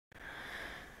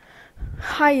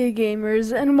Hiya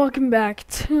gamers, and welcome back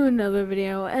to another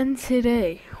video, and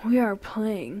today we are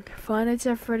playing Five Nights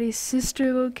at Freddy's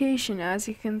Sister Location, as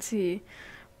you can see.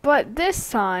 But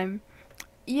this time,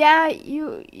 yeah,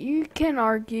 you can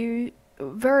argue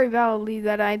very validly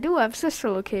that I do have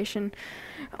Sister Location.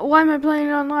 Why am I playing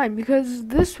it online? Because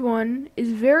this one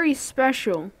is very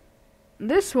special.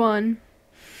 This one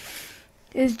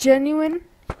is genuine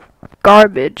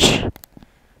garbage.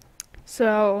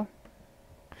 So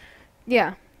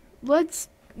yeah, let's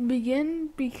begin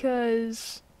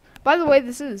because, by the way,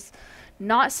 this is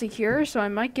not secure, so I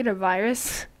might get a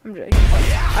virus. I'm joking.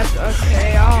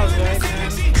 Okay, alright,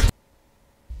 man.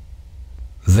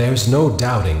 There's no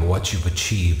doubting what you've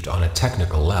achieved on a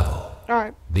technical level.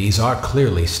 Alright. These are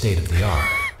clearly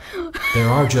state-of-the-art. There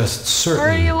are just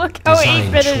certain look how design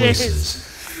 8-bit it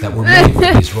choices that were made for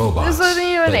these robots This isn't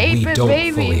even that we 8-bit don't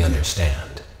baby. fully understand.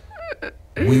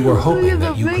 We were hoping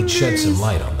that you could shed some fingers.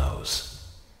 light on those.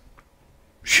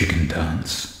 She can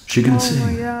dance. She can Oh sing.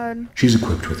 my god. She's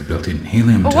equipped with a built-in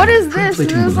helium What is this?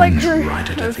 translating This is like balloons her, right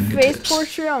at her fingertips. face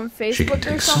portrait on She can Facebook or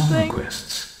take song something?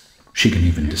 requests. She can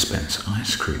even dispense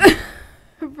ice cream.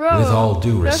 Bro, With all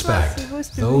due that's not respect,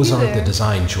 supposed to those be aren't the there.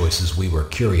 design choices we were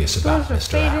curious It's about, supposed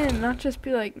to Mr. fade Aft. in, not just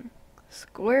be like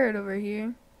squared over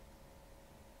here.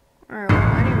 Alright,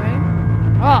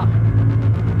 well,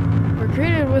 anyway. We're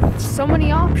created with so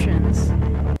many options.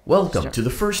 Welcome to the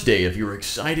first day of your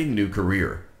exciting new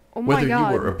career. Oh my Whether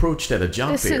god. you were approached at a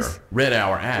job This fair, is- read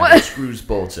our ad What? with screws,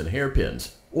 bolts, and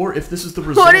hairpins, or if this is the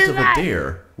result is of that? a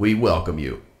dare, we welcome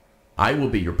you. I will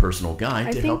be your personal guide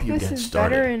I to help think you this get is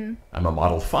better started. in... I'm a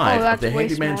Model 5 of that's the way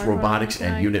Handyman's smaller than Robotics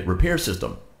and I- Unit Repair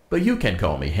System, but you can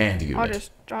call me Handy I'll Unit.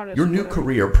 just Your new whatever.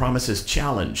 career promises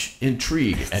challenge,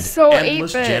 intrigue, and So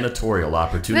endless 8-bit. janitorial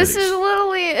opportunities. This is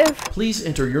literally if... Please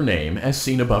enter your name as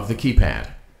seen above the keypad.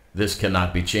 This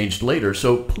cannot be changed later,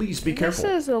 so please be careful.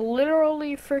 This is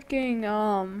literally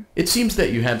freaking, It seems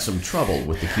that you had some trouble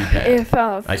with the keypad. if,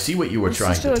 I see what you were the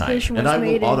trying Sister to type, Location and was I will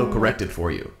made in, auto-correct it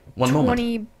for you. One moment.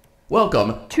 20...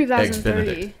 Welcome, Eggs 2030.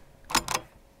 Benedict.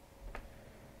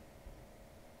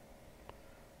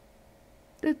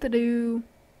 Do-do-do.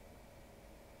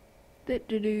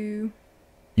 Do-do-do.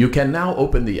 You can now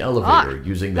open the elevator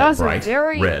using that was a bright,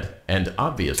 very- red, and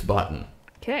obvious button.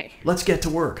 Okay. Let's get to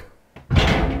work.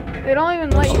 They don't even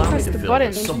let you Allow me press to the fill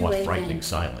button. this somewhat frightening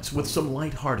silence with some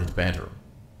light-hearted banter.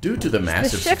 Due to the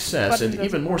massive shift success, button and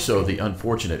even more so the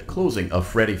unfortunate closing of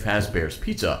Freddy Fazbear's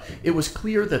Pizza, it was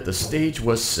clear that the stage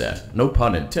was set, no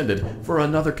pun intended, for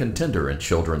another contender in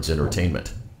children's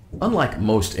entertainment. Unlike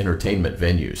most entertainment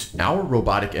venues, our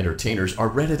robotic entertainers are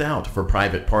rented out for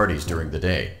private parties during the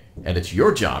day, and it's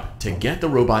your job to get the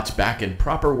robots back in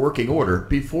proper working order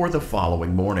before the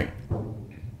following morning.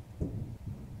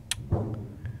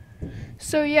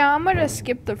 So yeah, I'm gonna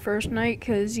skip the first night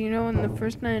because in the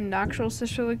first night in the actual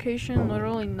Sister Location,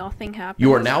 literally nothing happens.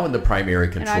 You are now in the primary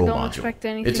I control don't module. expect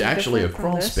anything It's actually a different from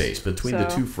crawl this, space between the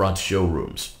so- two front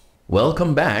showrooms.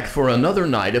 Welcome back for another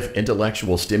night of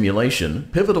intellectual stimulation,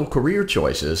 pivotal career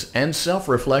choices, and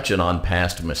self-reflection on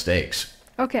past mistakes.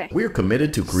 Okay. We're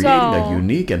committed to creating a So-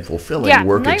 unique and fulfilling Yeah,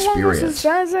 work night one was experience. as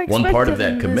bad as I One part of expected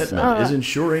that in this, commitment is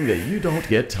ensuring that you don't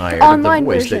get tired of the online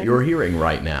voice that version. you're hearing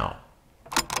right now.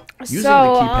 Using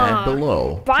So, the keypad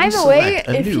below, by please the way, select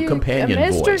a if new you companion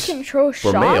administer voice. control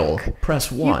For shock, male,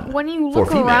 press 1. when you For look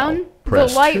female, around, the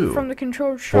press light 2. from the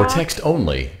control For shock text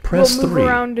only, press will move 3.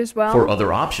 around as well. For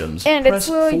other options, and press it's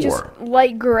literally 4. just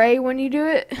light gray when you do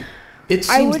it. It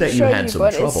I seems would that you show had you, some but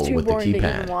it's trouble too with the boring to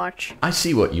even keypad. watch. I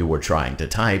see what you were trying to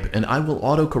type, and I will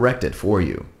auto-correct it for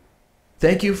you.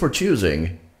 Thank you for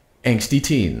choosing Angsty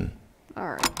Teen.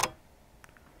 Alright.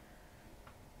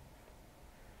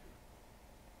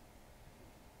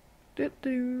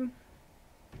 Do-do.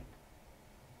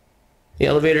 The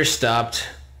elevator stopped.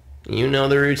 You know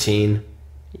the routine.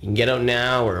 You can get out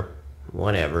now or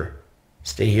whatever.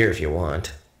 Stay here if you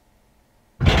want.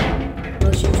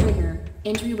 Motion trigger.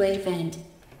 Entryway vent.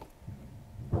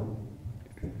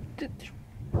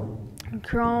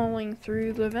 Crawling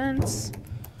through the vents.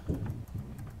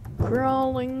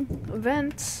 Crawling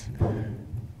vents.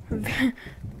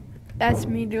 That's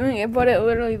me doing it, but it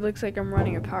literally looks like I'm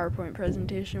running a PowerPoint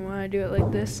presentation when I do it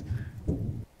like this.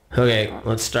 Okay,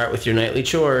 let's start with your nightly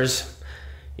chores.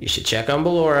 You should check on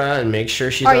Ballora and make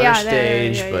sure she's Oh, on yeah, her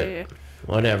there, stage, yeah, but yeah, yeah.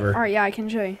 whatever. Alright, yeah, I can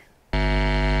show you.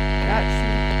 That's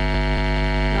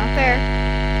not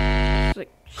there. It's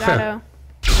like shadow.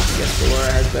 Guess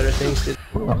Ballora has better things to do.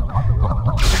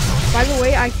 By the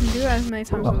way, I can do it as many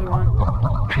times as I want.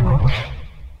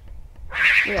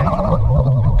 Yeah.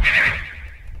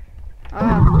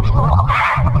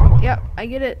 Yep, I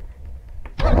get it.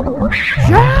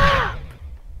 Shut up!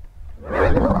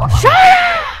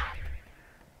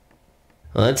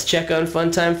 Let's check on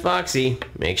Funtime Foxy.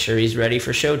 Make sure he's ready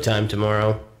for showtime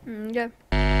tomorrow. Okay.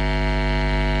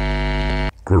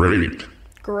 Great.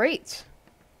 Great.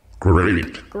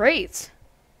 Great. Great.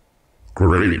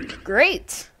 Great.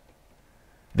 Great.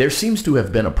 There seems to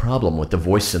have been a problem with the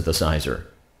voice synthesizer.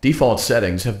 Default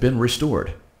settings have been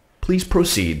restored. Please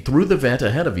proceed through the vent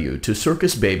ahead of you to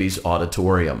Circus Baby's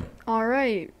auditorium.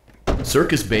 Alright.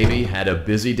 Circus Baby had a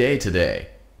busy day today.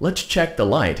 Let's check the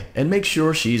light and make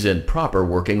sure she's in proper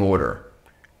working order.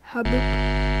 I need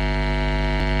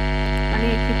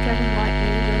to keep checking light,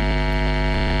 baby.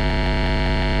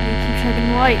 I need to keep checking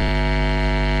light.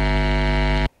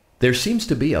 There seems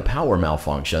to be a power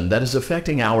malfunction that is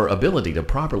affecting our ability to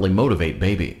properly motivate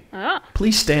Baby. Ah.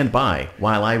 Please stand by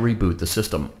while I reboot the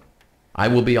system. I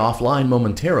will be offline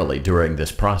momentarily during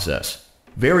this process.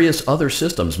 Various other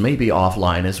systems may be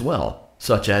offline as well,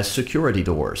 such as security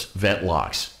doors, vent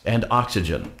locks, and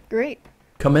oxygen. Great.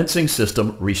 Commencing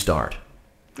system restart.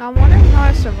 I'm wondering how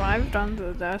I survived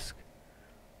under the desk.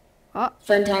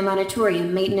 Funtime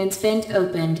Auditorium maintenance vent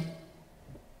opened.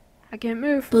 I can't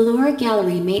move. Ballora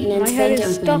Gallery My maintenance head vent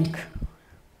is opened. stuck.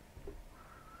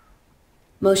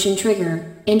 Motion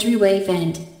trigger. Entryway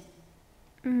vent.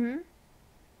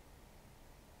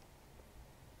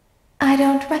 I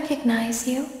don't recognize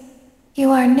you.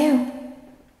 You are new.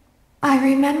 I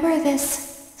remember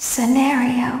this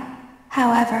scenario,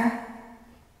 however.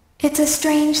 It's a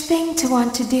strange thing to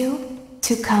want to do,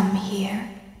 to come here.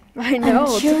 I know.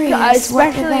 I'm curious what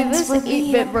especially events this would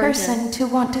lead a 8-bit person version. to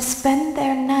want to spend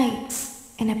their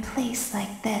nights in a place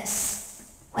like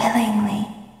this. Willingly.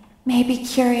 Maybe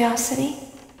curiosity,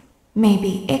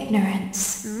 maybe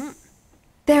ignorance.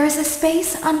 There is a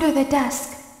space under the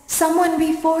desk. Someone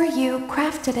before you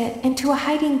crafted it into a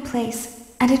hiding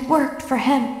place, and it worked for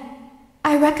him.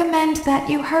 I recommend that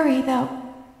you hurry, though.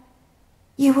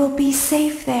 You will be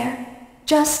safe there.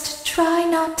 Just try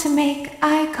not to make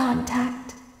eye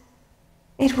contact.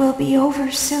 It will be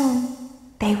over soon.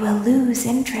 They will lose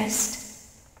interest.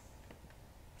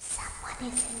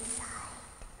 Someone is inside.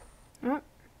 Oh,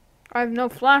 I have no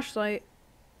flashlight.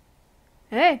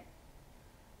 Hey.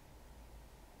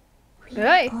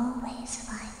 Hey. Always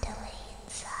find a way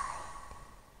inside.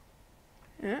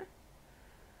 Yeah.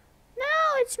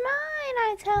 No, it's mine,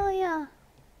 I tell ya.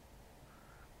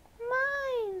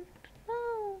 Mine.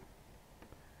 No.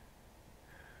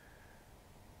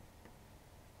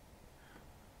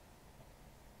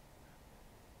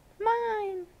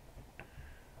 Mine.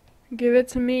 Give it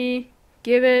to me.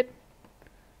 Give it.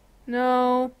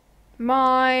 No.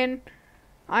 Mine.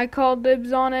 I called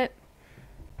dibs on it.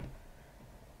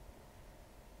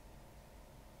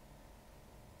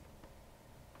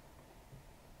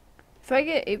 If I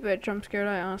get 8-bit jump scared,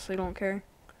 I honestly don't care.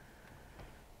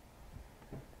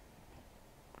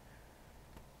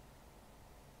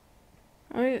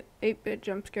 Only 8-bit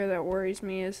jump scare that worries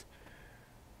me is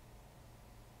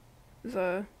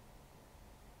the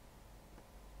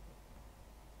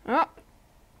oh.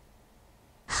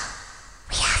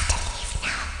 We have to leave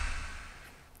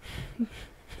now.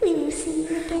 We will see you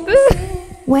again.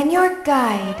 When your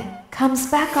guide comes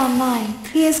back online,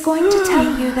 he is going to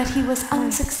tell you that he was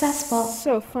unsuccessful,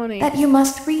 So funny. that you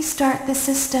must restart the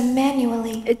system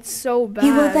manually. It's so bad.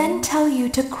 He will then tell you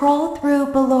to crawl through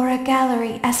Ballora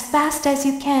Gallery as fast as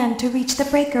you can to reach the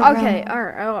breaker room. Okay,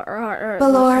 alright. Ballora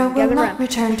listen, will gather not around.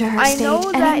 return to her I state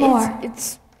know that anymore.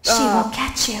 it's She will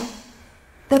catch you.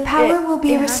 The power will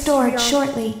be it has to restored be on-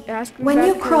 shortly. it has to be When back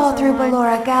you to crawl us through online.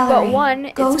 Ballora Gallery, But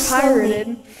one, go it's slowly.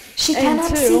 pirated. She And cannot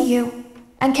two, see you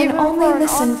and can even only for an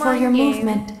listen for your online game,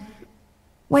 movement.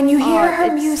 When you hear her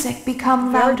it's music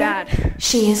become very louder, bad.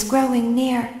 she is growing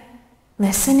near,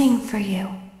 listening for you.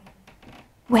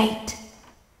 Wait,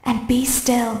 and be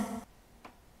still.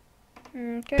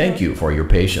 Okay. Thank you for your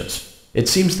patience. It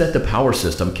seems that the power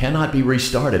system cannot be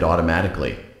restarted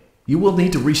automatically. You will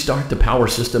need to restart the power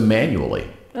system manually.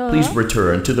 Please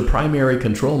return to the primary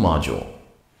control module.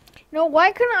 No,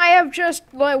 why couldn't I have just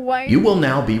why? You will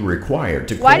now be required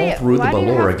to Why do crawl you- through the why do you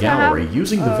have Ballora to Gallery have,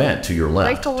 using the vent to your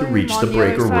left to like reach the on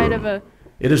breaker other side of room.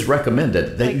 a- It is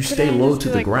recommended that Like, you couldn't stay I low just to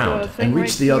do, the like, ground the thing and reach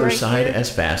right the here, other right side here? as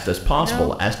fast as possible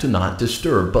No. as to not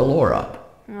disturb Ballora.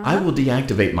 I will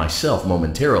deactivate myself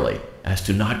momentarily as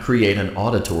to not create an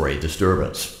auditory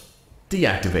disturbance.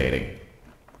 Deactivating.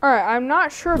 Alright, I'm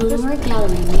not sure if this. Ballora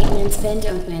Gallery maintenance vent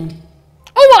opened.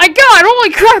 Oh my god!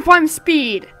 Holy crap! I'm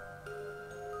speed.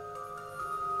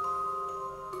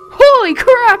 Holy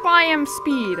crap! I am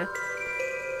speed.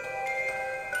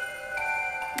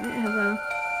 Hello.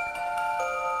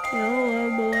 Hello,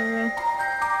 Ballora.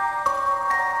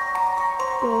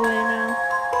 Go away now.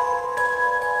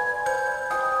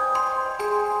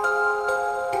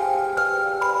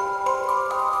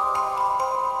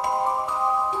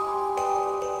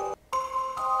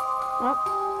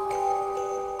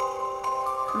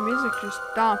 The music just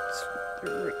stops.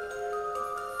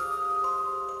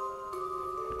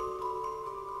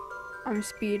 I'm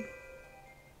Speed.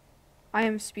 I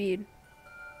am Speed.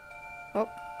 Oh.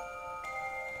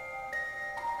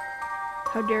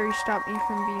 How dare you stop me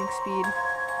from being Speed?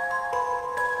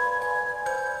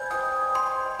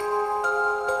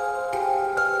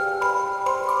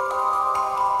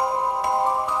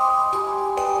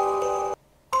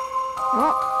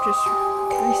 Oh, just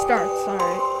restarts,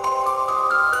 alright.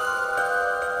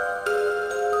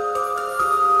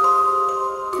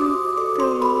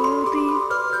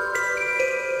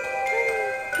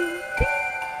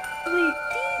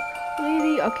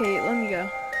 Okay, let me go.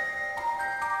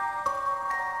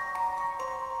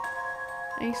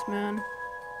 Thanks, man.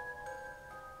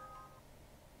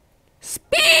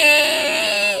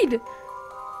 Speed!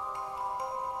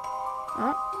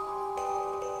 Oh.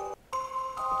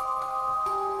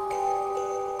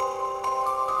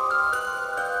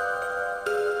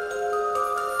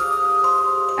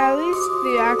 At least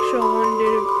the actual one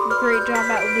did a great job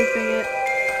at looping it.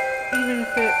 Even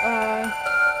if it,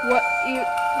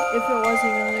 if it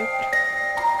wasn't even looped.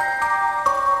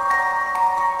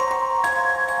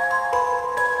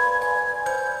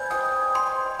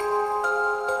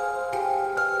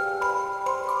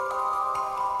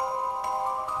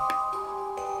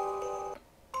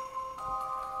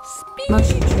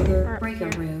 Motion trigger, breaker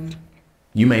room.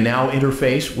 You may now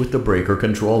interface with the breaker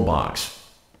control box.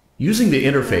 Using the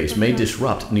interface may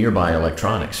disrupt nearby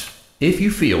electronics. If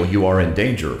you feel you are in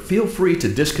danger, feel free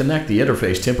to disconnect the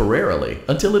interface temporarily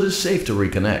until it is safe to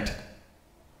reconnect.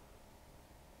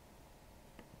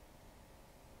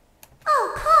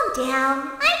 Oh, calm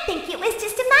down. I think it was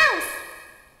just a mouse.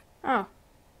 Oh.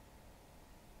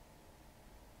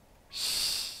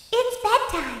 Shh. It's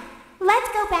bedtime. Let's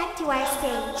go back to our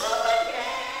stage.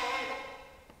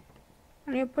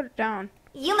 I need to put it down.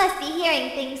 You must be hearing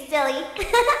things, silly.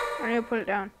 I need to put it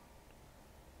down.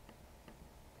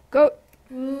 Go.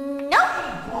 Nope.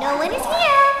 No one is here.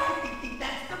 I think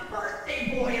that's the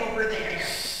birthday boy over there.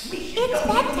 It's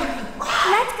bedtime.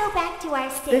 Let's go back to our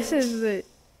stage. This is the...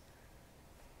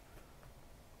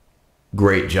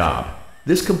 Great job.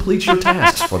 This completes your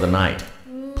tasks for the night.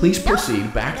 Please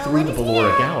proceed back through the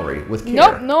Ballora Gallery with care.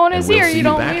 Nope, no one is and we'll here. see You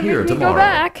don't back need here me to tomorrow. go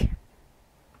back.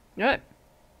 What?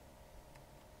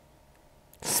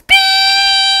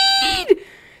 Speed!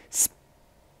 Speed!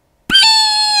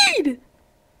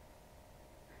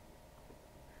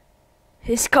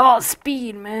 It's called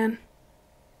Speed, man.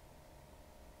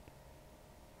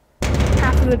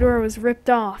 Half of the door was ripped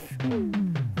off.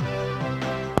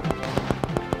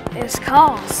 It's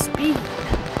called Speed.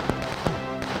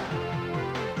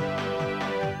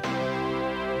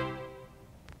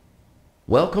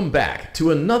 Welcome back to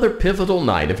another pivotal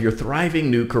night of your thriving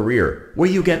new career, where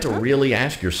you get to really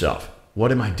ask yourself,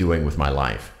 what am I doing with my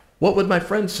life? What would my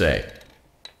friends say?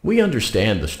 We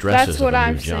understand the stresses of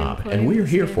a new job, and we're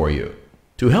here for you.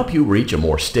 To help you reach a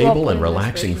more stable and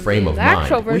relaxing frame of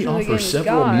mind, we offer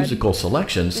several musical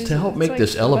selections to help make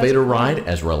this elevator ride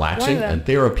as relaxing and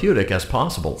therapeutic as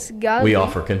possible. We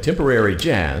offer contemporary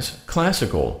jazz,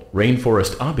 classical,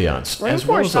 rainforest ambiance, as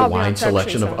well as a wide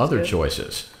selection of other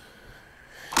choices.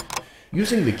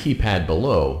 Using the keypad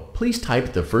below, please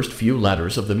type the first few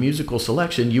letters of the musical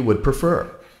selection you would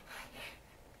prefer.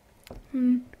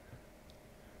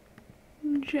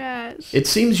 Jazz. It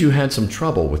seems you had some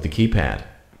trouble with the keypad.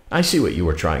 I see what you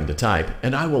were trying to type,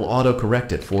 and I will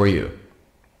auto-correct it for you.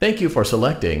 Thank you for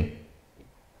selecting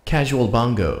Casual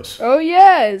Bongos. Oh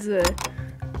yeah, it's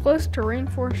close to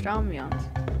rainforest ambiance.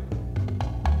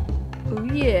 Oh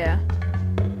yeah.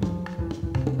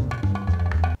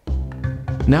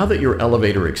 Now that your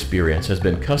elevator experience has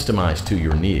been customized to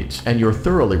your needs and you're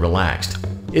thoroughly relaxed,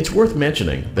 it's worth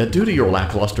mentioning that due to your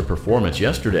lackluster performance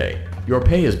yesterday, your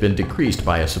pay has been decreased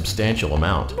by a substantial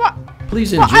amount. What?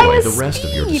 Please enjoy the rest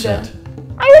of your descent.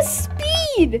 I was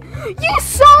Speed! You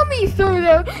saw me through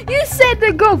there! You said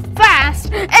to go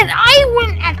fast, and I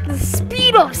went at the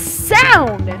speed of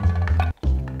sound!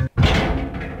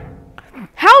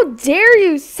 How dare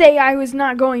you say I was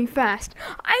not going fast?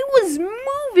 I was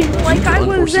moving like I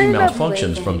was in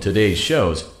Unforeseen malfunctions from today's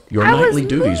shows, your nightly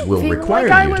duties will require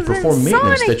you to perform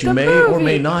maintenance that you may or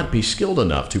may not be skilled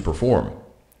enough to perform.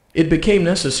 It became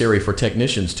necessary for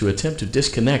technicians to attempt to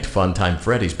disconnect Funtime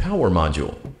Freddy's power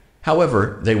module.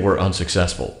 However, they were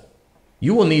unsuccessful.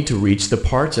 You will need to reach the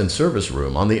parts and service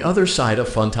room on the other side of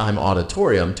Funtime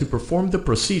Auditorium to perform the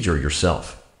procedure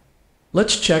yourself.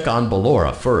 Let's check on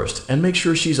Ballora first and make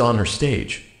sure she's on her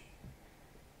stage.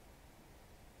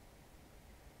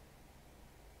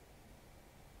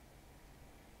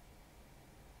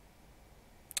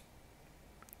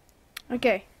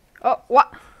 Okay. Oh,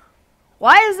 what?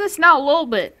 Why is this now a little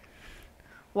bit?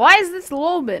 Why is this a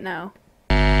little bit now?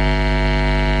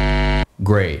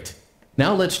 Great.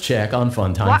 Now let's check on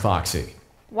Funtime What? Foxy.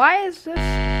 Why is this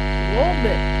a little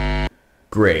bit?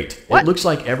 Great. What? It looks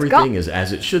like everything is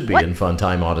as it should be What? in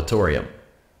Funtime Auditorium.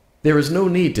 There is no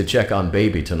need to check on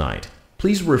Baby tonight.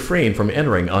 Please refrain from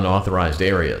entering unauthorized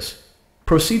areas.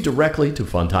 Proceed directly to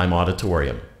Funtime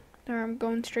Auditorium. There, I'm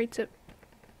going straight to...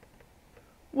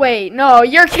 Wait, no,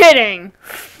 you're kidding!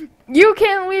 You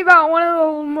can't leave out one of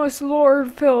the most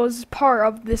lore-filled part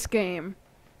of this game.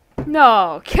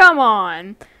 No, come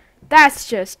on. That's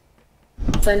just...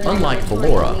 Unlike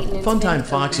Ballora, Funtime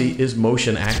Foxy is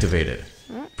motion activated.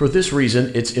 For this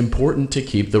reason, it's important to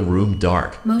keep the room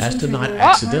dark, as to not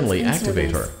accidentally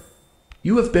activate her.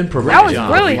 You have been provided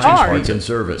That was really with hard. parts and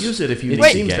service. Use it if you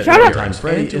Wait, need to get shut up. Funtime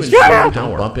Freddy Shut is up.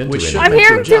 don't bump into Which it. should I'm make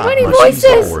hearing too many Proceed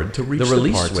voices! forward to reach The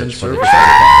release parts and switch for the service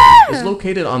Ah! is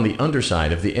located on the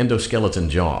underside of the endoskeleton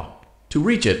jaw. To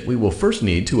reach it, we will first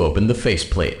need to open the face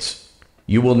plates.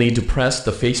 You will need to press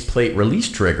the faceplate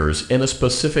release triggers in a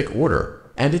specific order,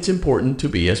 and it's important to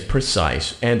be as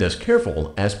precise and as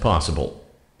careful as possible.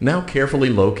 Now carefully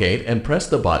locate and press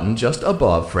the button just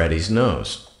above Freddy's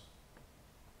nose.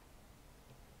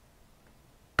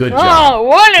 Good job. Oh,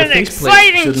 what The an faceplate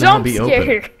exciting should now jump be open.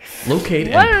 scare! Locate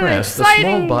What and an press the small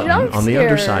exciting button jump on the scare.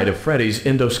 underside of Freddy's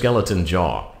endoskeleton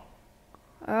jaw.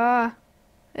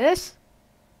 This?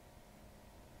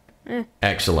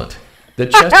 Excellent. The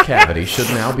chest cavity should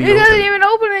now be It doesn't open. even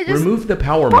open, it just... Remove the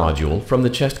power module from the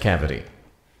chest cavity.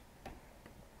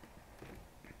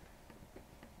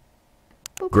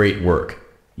 Great work.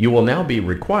 You will now be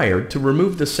required to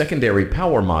remove the secondary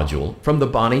power module from the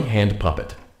Bonnie hand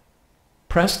puppet.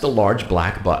 Press the large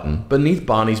black button beneath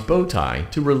Bonnie's bow tie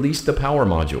to release the power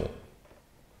module.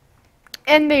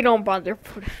 And they don't bother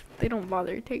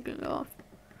taking it off.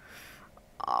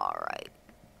 Alright.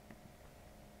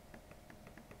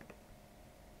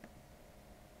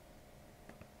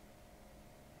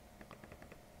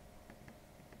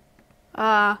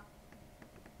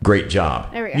 Great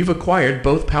job. There we go. You've acquired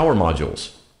both power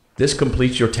modules. This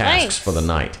completes your tasks Thanks. for the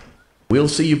night. We'll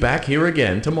see you back here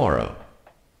again tomorrow.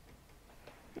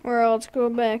 Alright, let's go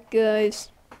back, guys.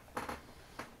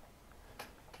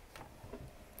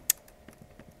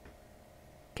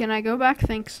 Can I go back?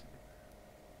 Thanks.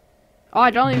 Oh,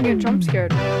 I don't even get jump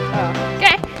scared. Oh,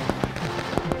 okay.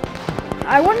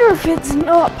 I wonder if it's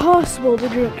not possible to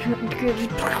get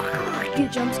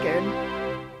jump scared.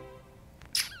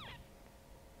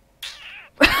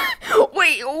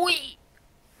 Wait.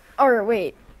 Or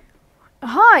wait.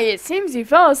 Hi, it seems you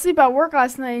fell asleep at work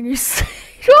last night and you stayed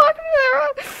on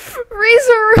the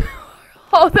freezer.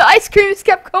 Oh, the ice creams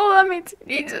kept cold. That means it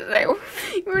needs to say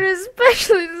you were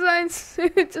especially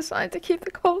designed to keep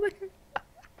the cold in.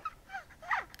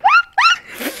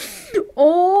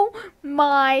 Oh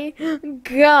my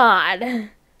god.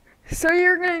 So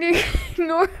you're gonna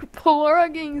ignore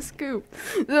Ballora getting scooped,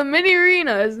 the mini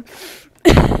arenas,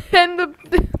 and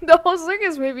the whole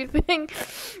circus movie thing,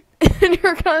 and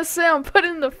you're gonna say I'm put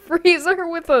in the freezer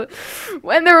with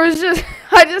when there was just,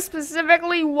 I just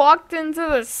specifically walked into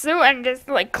the suit and just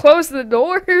like closed the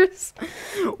doors.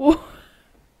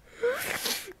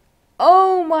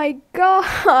 Oh my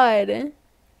god.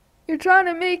 You're trying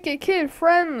to make it kid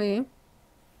friendly.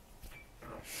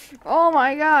 Oh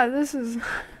my god, this is...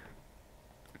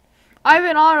 I've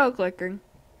been auto-clicking.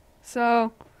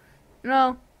 So,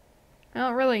 no, I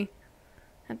don't really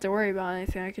have to worry about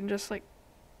anything. I can just like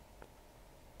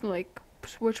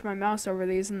switch my mouse over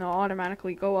these and they'll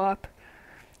automatically go up.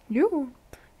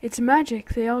 It's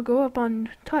magic. They all go up on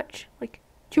touch. Like,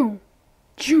 zoom,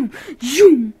 zoom,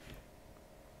 zoom.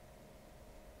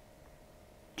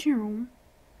 Zoom.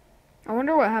 I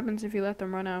wonder what happens if you let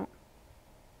them run out.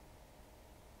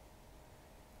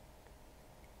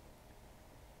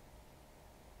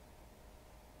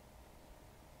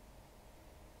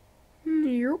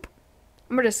 Yep.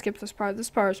 I'm gonna skip this part. This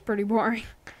part is pretty boring.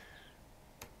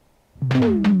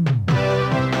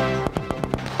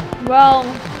 Well,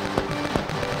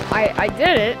 I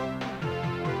did it.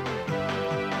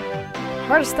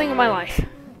 Hardest thing of my life.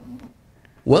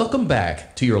 Welcome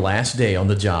back to your last day on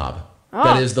the job. Oh.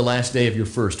 That is the last day of your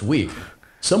first week.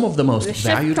 Some of the most The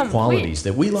shift valued complete. qualities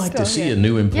that we like to Let's go see here. in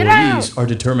new Get out. employees are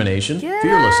determination, Get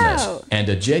fearlessness, out. and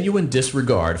a genuine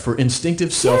disregard for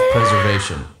instinctive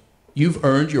self-preservation. You've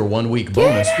earned your 1-week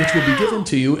bonus, which will be given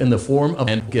to you in the form of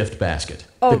a gift basket,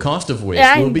 Oh, the cost of which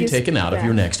yeah, will be gift taken out of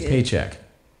your next basket. paycheck.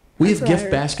 We have That's what I gift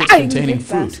heard. baskets Ah, containing gift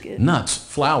fruit, basket. nuts,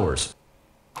 flowers.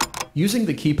 Using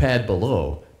the keypad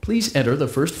below, please enter the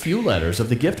first few letters of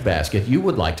the gift basket you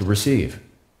would like to receive.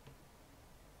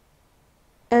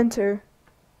 Enter.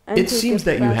 It seems gift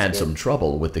that you had basket. some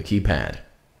trouble with the keypad.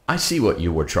 I see what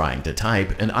you were trying to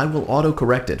type, and I will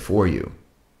autocorrect it for you.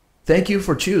 Thank you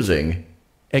for choosing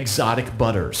Exotic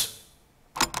Butters.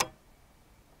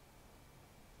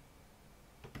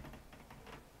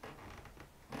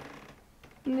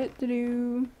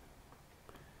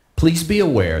 Please be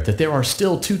aware that there are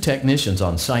still 2 technicians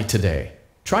on site today.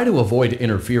 Try to avoid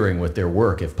interfering with their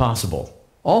work if possible.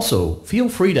 Also, feel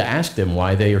free to ask them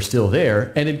why they are still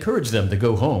there and encourage them to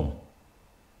go home.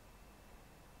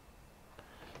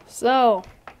 So,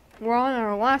 we're on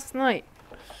our last night.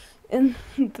 And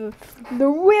the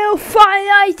real fun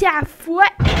night at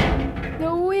what?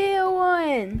 The real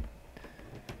one.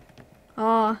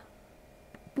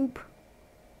 Boop.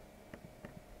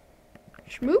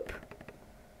 Schmoop?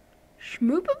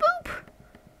 Schmoop-a-boop?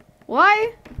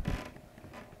 Why?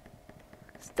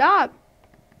 Stop.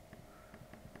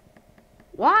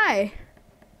 Why?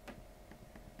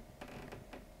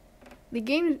 The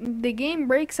game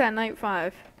breaks at night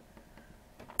 5.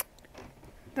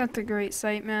 That's a great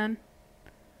sight, man.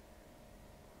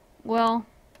 Well,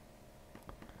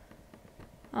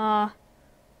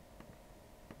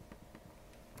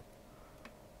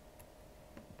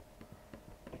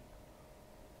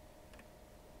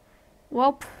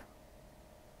 welp.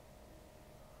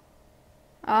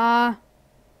 I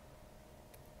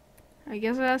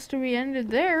guess it has to be ended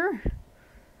there.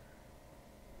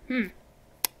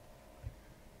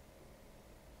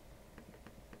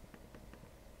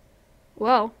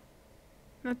 Well,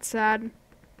 that's sad.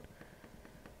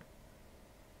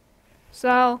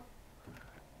 So,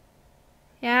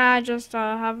 yeah, I just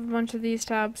have a bunch of these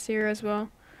tabs here as well.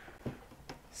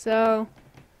 So,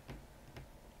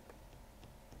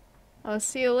 I'll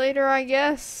see you later, I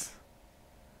guess.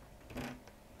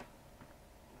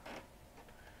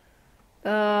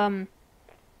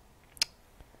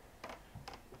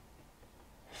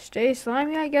 Stay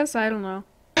slimy, I guess. I don't know.